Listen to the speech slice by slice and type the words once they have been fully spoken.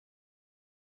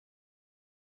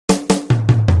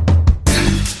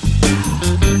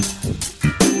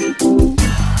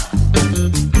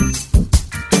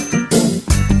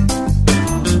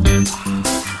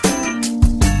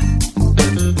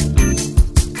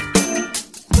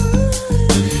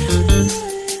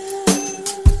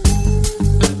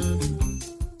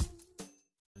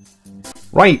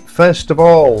Right, first of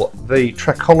all, the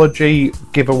Trekology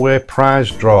giveaway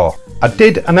prize draw. I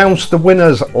did announce the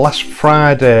winners last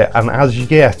Friday, and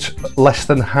as yet, less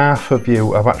than half of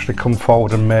you have actually come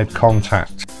forward and made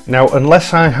contact. Now,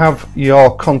 unless I have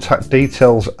your contact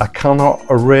details, I cannot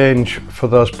arrange for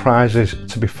those prizes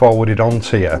to be forwarded on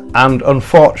to you. And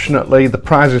unfortunately, the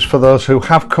prizes for those who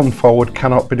have come forward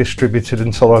cannot be distributed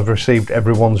until I've received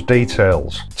everyone's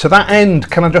details. To that end,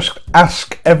 can I just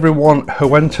ask everyone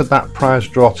who entered that prize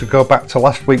draw to go back to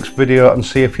last week's video and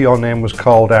see if your name was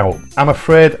called out. I'm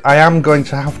afraid I am going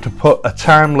to have to put a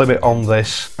time limit on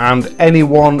this, and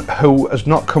anyone who has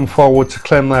not come forward to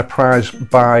claim their prize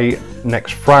by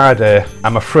next Friday,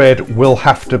 I'm afraid will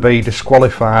have to be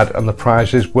disqualified, and the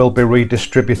prizes will be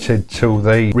redistributed to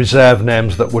the reserve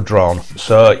names that were drawn.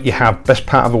 So you have best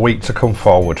part of a week to come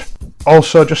forward.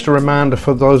 Also, just a reminder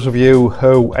for those of you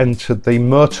who entered the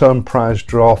Motones prize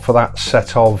draw for that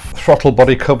set of throttle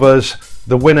body covers,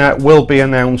 the winner will be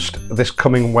announced this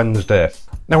coming Wednesday.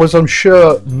 Now, as I'm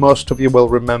sure most of you will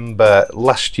remember,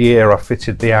 last year I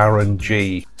fitted the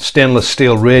R&G stainless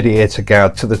steel radiator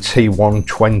guard to the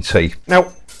T120.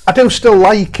 Now, I do still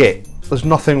like it, there's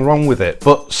nothing wrong with it,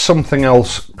 but something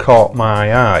else caught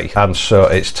my eye, and so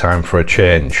it's time for a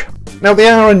change. Now, the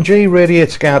R&G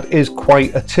radiator guard is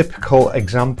quite a typical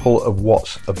example of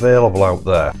what's available out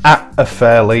there at a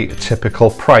fairly typical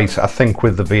price. I think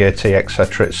with the VAT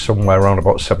etc it's somewhere around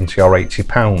about 70 or 80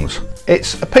 pounds.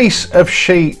 It's a piece of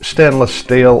sheet stainless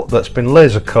steel that's been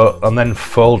laser cut and then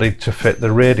folded to fit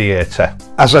the radiator.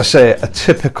 As I say, a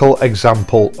typical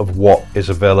example of what is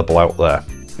available out there.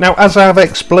 Now, as I've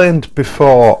explained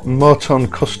before,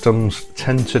 Motones Customs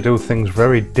tend to do things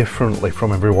very differently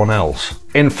from everyone else.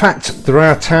 In fact, there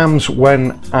are times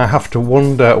when I have to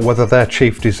wonder whether their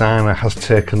chief designer has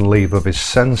taken leave of his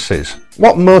senses.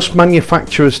 What most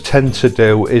manufacturers tend to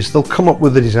do is they'll come up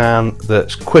with a design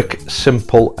that's quick,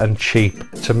 simple and cheap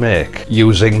to make,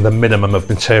 using the minimum of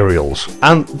materials.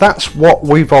 And that's what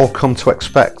we've all come to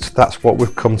expect, that's what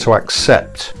we've come to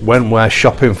accept when we're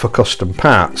shopping for custom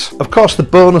parts. Of course, the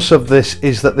bonus of this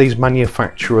is that these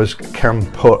manufacturers can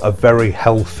put a very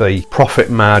healthy profit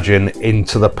margin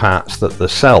into the parts that they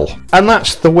sell. And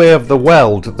that's the way of the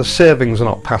world. The savings are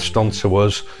not passed on to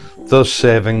us. Those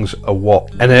savings are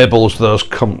what enables those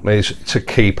companies to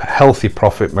keep healthy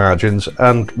profit margins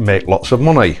and make lots of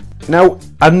money. Now,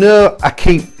 I know I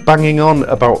keep banging on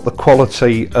about the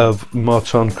quality of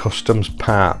Motones Customs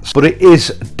parts, but it is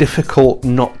difficult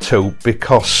not to,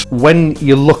 because when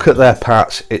you look at their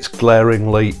parts, it's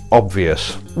glaringly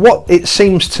obvious. What it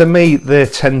seems to me they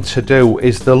tend to do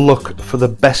is they look for the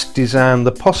best design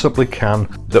they possibly can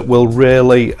that will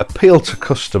really appeal to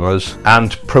customers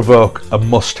and provoke a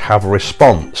must-have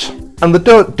response. And they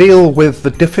don't deal with the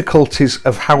difficulties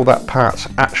of how that part's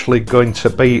actually going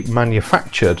to be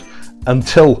manufactured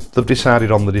until they've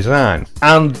decided on the design.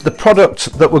 And the product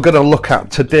that we're going to look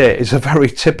at today is a very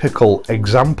typical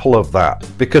example of that,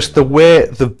 because the way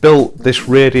they've built this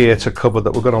radiator cover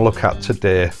that we're going to look at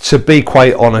today, to be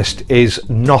quite honest, is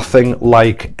nothing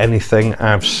like anything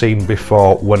I've seen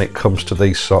before when it comes to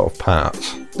these sort of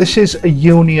parts. This is a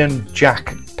Union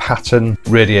Jack pattern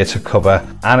radiator cover,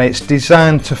 and it's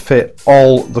designed to fit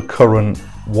all the current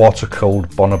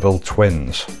water-cooled Bonneville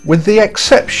twins. With the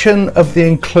exception of the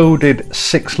included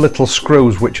 6 little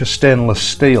screws which are stainless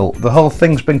steel, the whole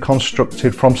thing's been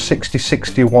constructed from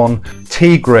 6061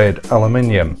 T-grade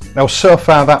aluminium. Now, so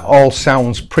far that all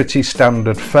sounds pretty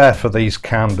standard fare for these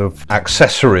kind of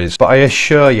accessories, but I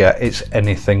assure you it's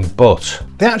anything but.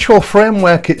 The actual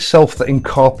framework itself that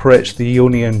incorporates the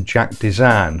Union Jack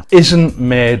design isn't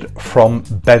made from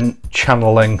bent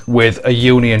channeling with a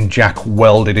Union Jack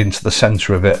welded into the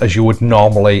centre of it as you would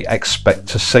normally expect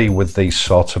to see with these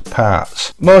sort of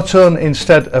parts. Motones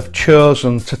instead have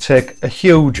chosen to take a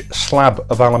huge slab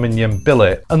of aluminium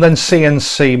billet and then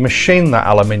CNC machine that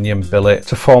aluminium billet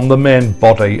to form the main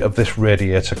body of this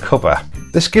radiator cover.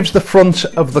 This gives the front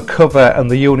of the cover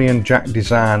and the Union Jack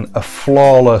design a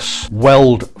flawless,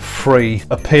 weld-free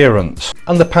appearance,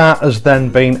 and the part has then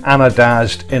been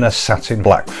anodised in a satin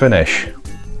black finish.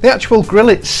 The actual grille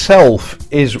itself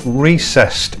is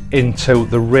recessed into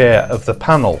the rear of the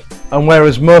panel, and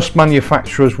whereas most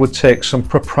manufacturers would take some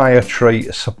proprietary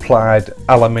supplied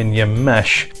aluminium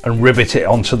mesh and rivet it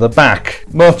onto the back,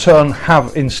 Motones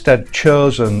have instead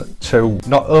chosen to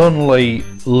not only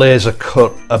laser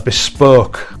cut a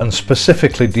bespoke and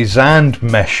specifically designed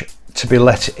mesh to be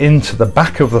let into the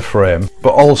back of the frame,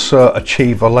 but also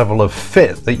achieve a level of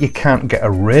fit that you can't get a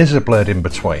razor blade in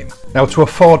between. Now, to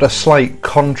afford a slight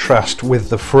contrast with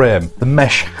the frame, the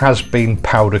mesh has been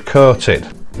powder coated,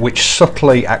 which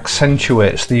subtly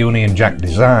accentuates the Union Jack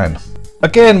design.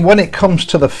 Again, when it comes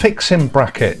to the fixing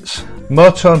brackets,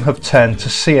 Motones have turned to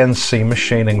CNC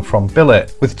machining from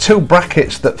billet, with two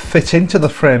brackets that fit into the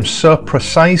frame so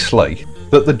precisely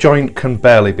that the joint can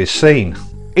barely be seen.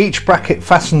 Each bracket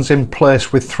fastens in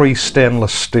place with 3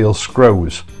 stainless steel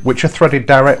screws, which are threaded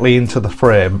directly into the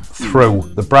frame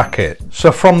through the bracket.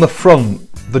 So from the front,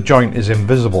 the joint is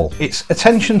invisible. It's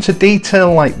attention to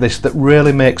detail like this that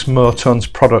really makes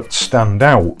Motones' products stand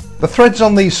out. The threads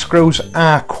on these screws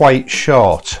are quite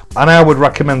short, and I would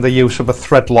recommend the use of a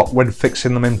thread lock when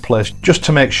fixing them in place, just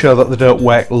to make sure that they don't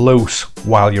work loose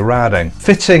while you're riding.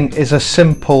 Fitting is a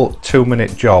simple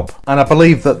 2-minute job, and I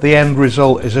believe that the end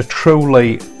result is a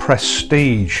truly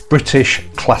prestige British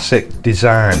classic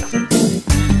design.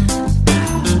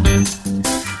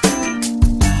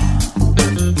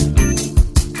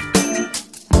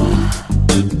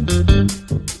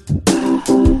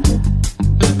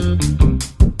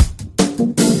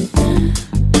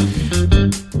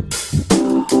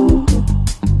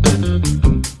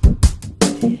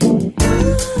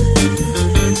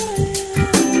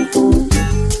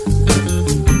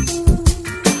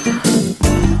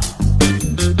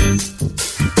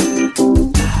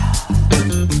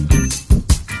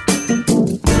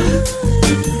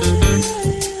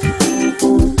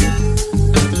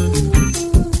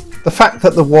 The fact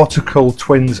that the water-cooled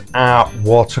twins are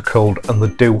water-cooled and they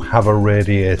do have a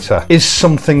radiator is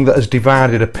something that has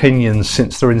divided opinions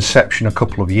since their inception a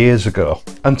couple of years ago.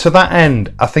 And to that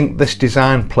end, I think this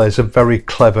design plays a very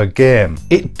clever game.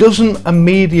 It doesn't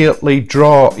immediately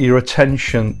draw your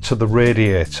attention to the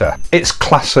radiator. It's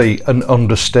classy and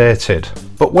understated.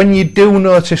 But when you do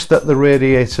notice that the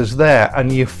radiator's there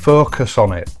and you focus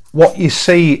on it, what you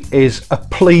see is a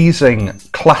pleasing,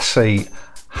 classy,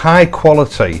 high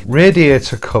quality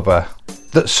radiator cover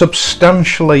that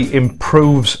substantially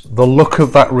improves the look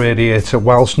of that radiator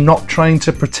whilst not trying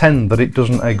to pretend that it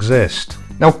doesn't exist.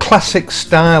 Now, classic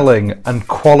styling and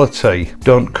quality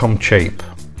don't come cheap,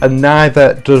 and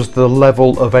neither does the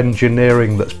level of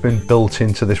engineering that's been built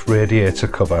into this radiator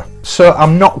cover. So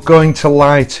I'm not going to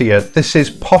lie to you, this is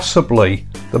possibly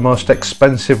the most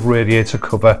expensive radiator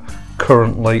cover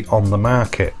currently on the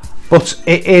market, but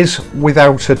it is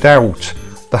without a doubt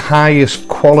the highest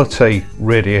quality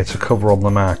radiator cover on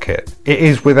the market. It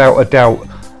is without a doubt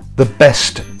the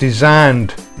best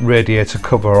designed radiator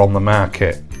cover on the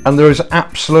market, and there is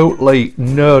absolutely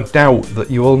no doubt that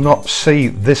you will not see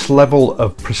this level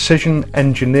of precision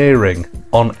engineering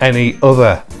on any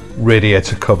other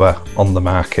radiator cover on the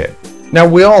market. Now,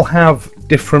 we all have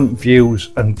different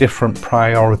views and different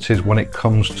priorities when it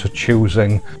comes to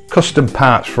choosing custom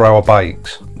parts for our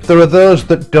bikes. There are those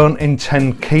that don't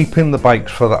intend keeping the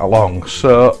bikes for that long,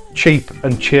 so cheap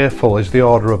and cheerful is the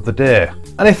order of the day.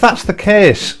 And if that's the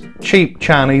case, cheap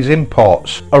Chinese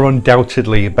imports are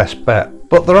undoubtedly your best bet.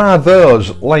 But there are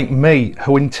those, like me,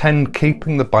 who intend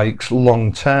keeping the bikes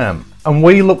long term. And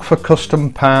we look for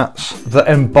custom parts that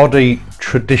embody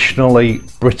traditionally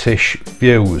British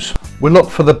views. We look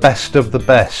for the best of the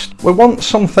best. We want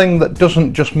something that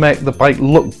doesn't just make the bike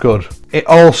look good, it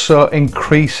also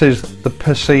increases the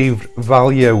perceived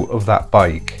value of that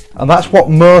bike. And that's what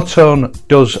Motones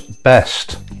does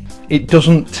best. It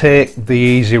doesn't take the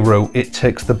easy route, it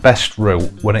takes the best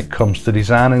route when it comes to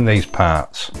designing these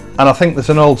parts. And I think there's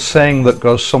an old saying that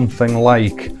goes something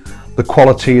like, the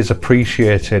quality is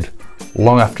appreciated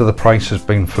long after the price has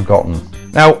been forgotten.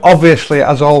 Now, obviously,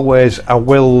 as always, I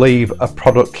will leave a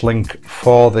product link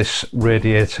for this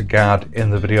radiator guard in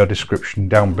the video description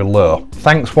down below.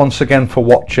 Thanks once again for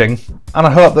watching, and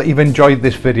I hope that you've enjoyed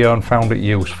this video and found it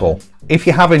useful. If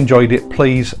you have enjoyed it,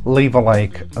 please leave a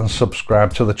like and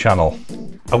subscribe to the channel.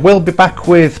 I will be back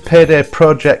with payday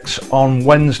projects on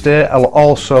Wednesday. I'll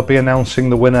also be announcing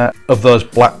the winner of those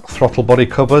black throttle body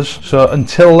covers. So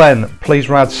until then, please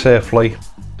ride safely,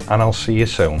 and I'll see you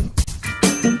soon.